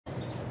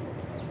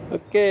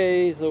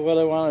Okay, so what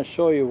I want to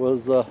show you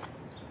was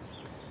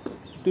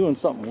doing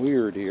something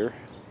weird here.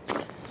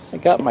 I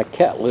got my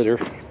cat litter,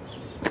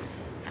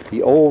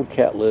 the old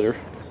cat litter,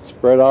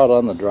 spread out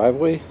on the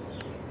driveway,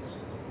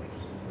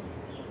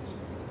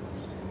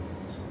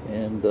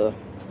 and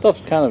stuff's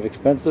kind of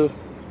expensive.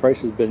 Price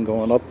has been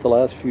going up the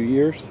last few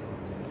years,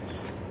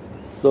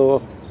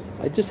 so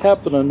I just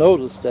happened to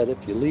notice that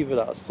if you leave it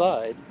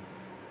outside,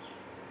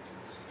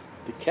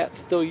 the cats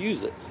still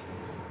use it.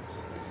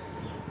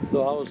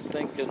 So I was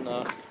thinking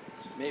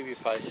maybe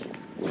if I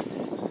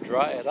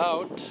dry it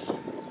out,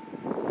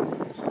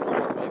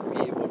 I might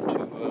be able to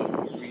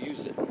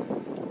reuse it.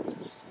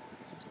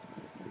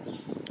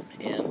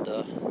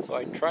 And so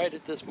I tried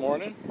it this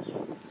morning,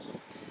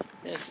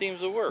 and it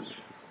seems to work.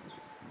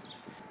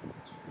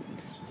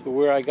 So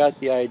where I got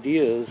the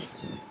idea is,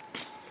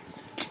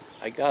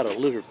 I got a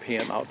litter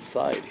pan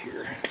outside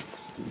here.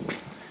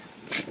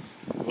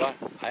 Well,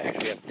 I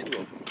actually have two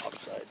of them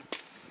outside.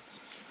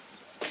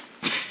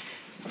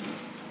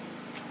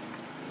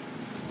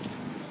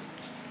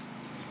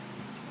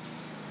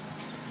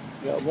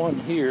 Got one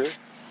here,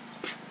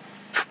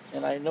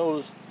 and I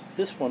noticed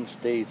this one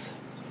stays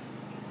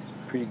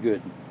pretty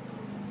good.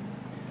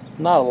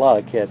 Not a lot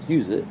of cats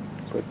use it,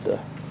 but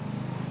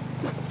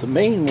the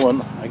main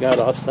one I got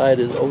outside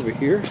is over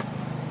here,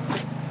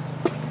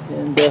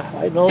 and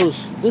I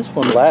noticed this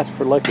one lasts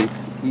for like a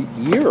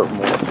year or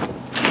more,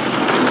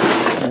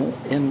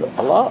 and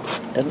a lot.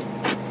 And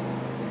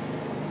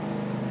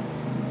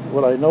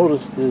what I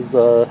noticed is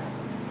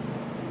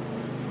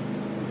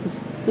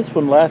this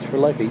one lasts for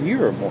like a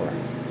year or more.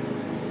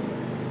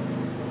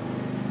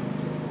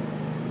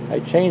 I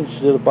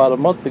changed it about a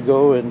month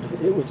ago and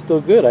it was still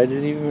good. I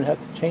didn't even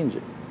have to change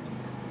it.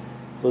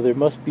 So there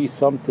must be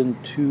something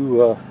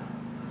to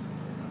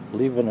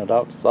leaving it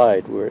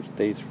outside where it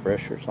stays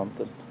fresh or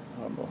something.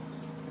 I don't know.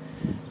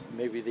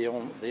 Maybe they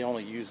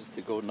only use it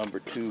to go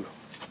number 2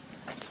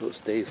 so it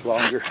stays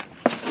longer.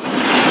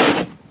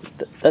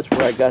 That's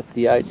where I got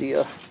the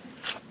idea.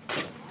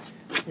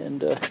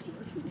 And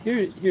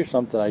here's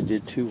something I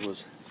did too,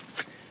 was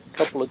a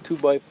couple of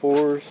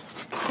 2x4s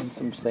and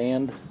some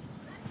sand.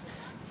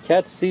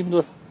 Cats seem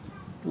to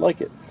like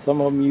it.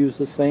 Some of them use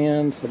the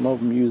sand, some of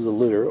them use the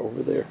litter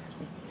over there.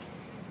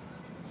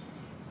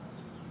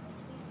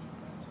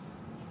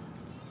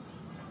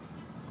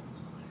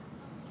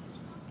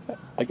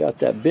 I got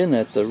that bin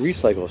at the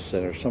recycle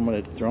center. Someone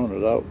had thrown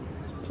it out.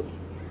 So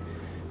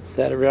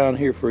sat around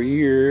here for a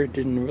year,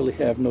 didn't really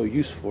have no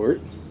use for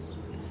it.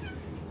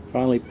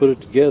 Finally put it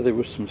together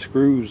with some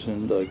screws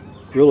and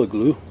Gorilla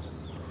Glue,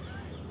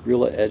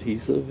 Gorilla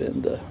adhesive,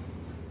 and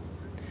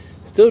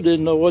still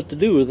didn't know what to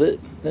do with it.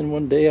 Then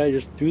one day I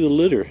just threw the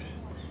litter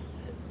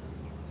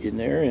in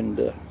there,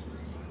 and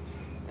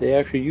they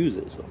actually use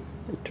it, so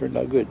it turned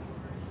out good.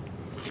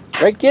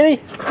 Right,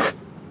 kitty?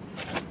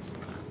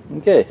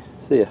 Okay,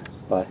 see ya.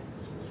 Bye.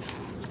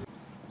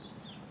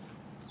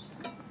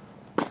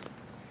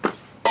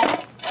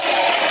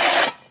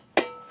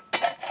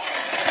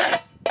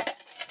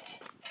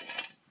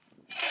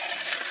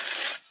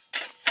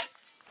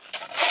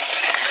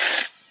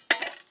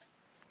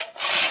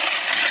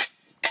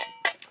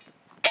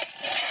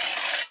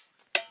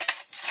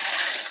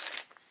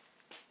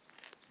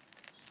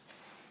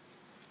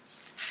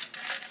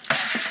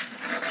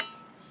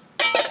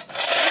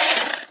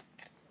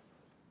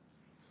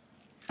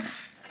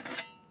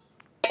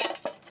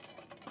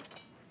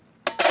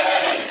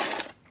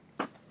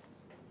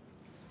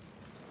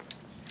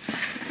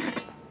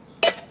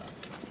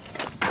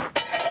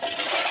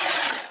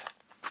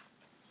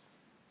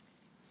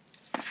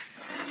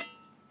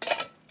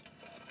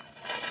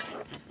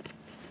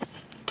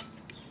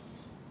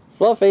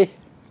 Fluffy,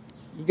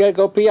 you gotta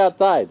go pee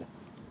outside.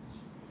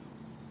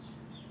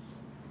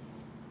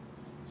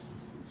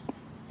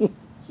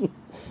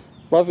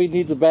 Fluffy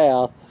needs a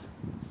bath.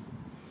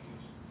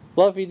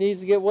 Fluffy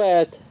needs to get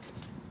wet.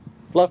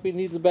 Fluffy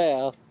needs a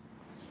bath.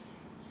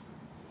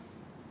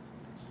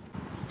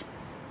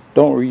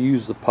 Don't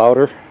reuse the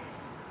powder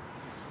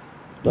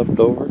left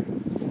over.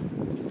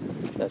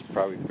 That's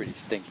probably pretty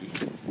stinky.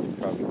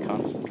 Probably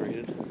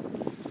concentrated.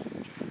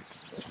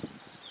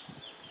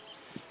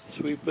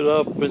 Sweep it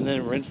up and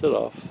then rinse it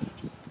off.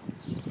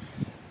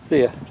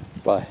 See ya.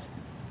 Bye.